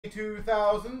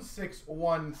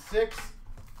2006-16,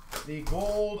 the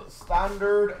gold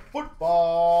standard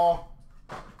football.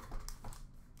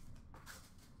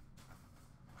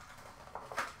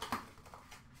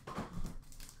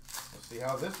 Let's see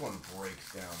how this one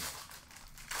breaks down.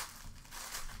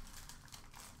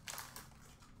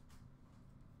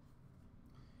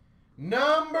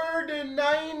 Number to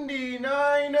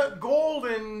 99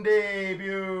 golden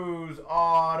debuts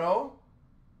auto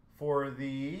for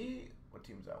the, what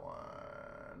team's that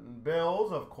one?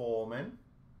 Bills of Coleman.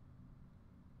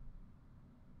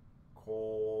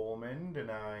 Coleman to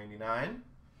 99.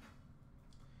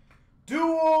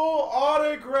 Dual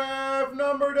autograph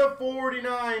number to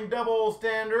 49 double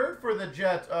standard for the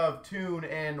Jets of Toon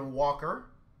and Walker.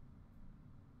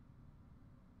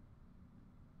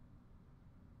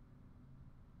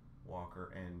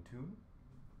 Walker and Toon.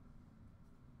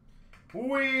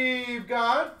 We've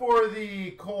got for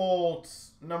the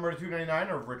Colts number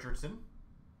 299 of Richardson.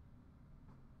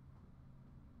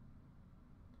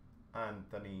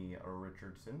 Anthony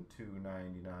Richardson,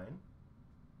 299.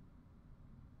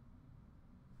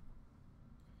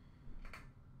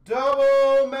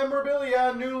 Double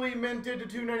memorabilia, newly minted to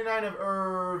 299 of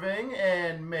Irving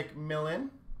and McMillan.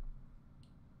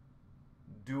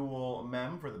 Dual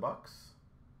mem for the Bucks.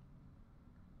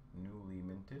 Newly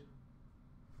minted.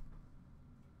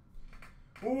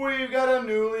 We've got a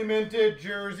newly minted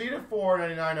jersey to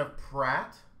 499 of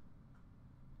Pratt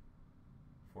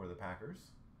for the Packers.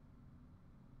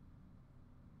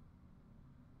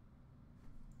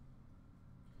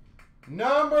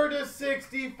 Number to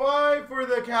 65 for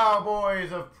the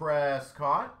Cowboys of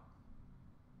Prescott.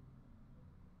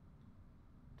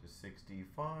 To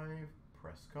 65,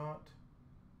 Prescott.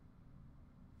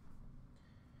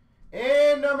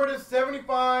 And number to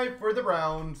 75 for the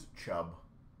Browns, Chubb.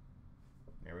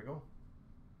 There we go.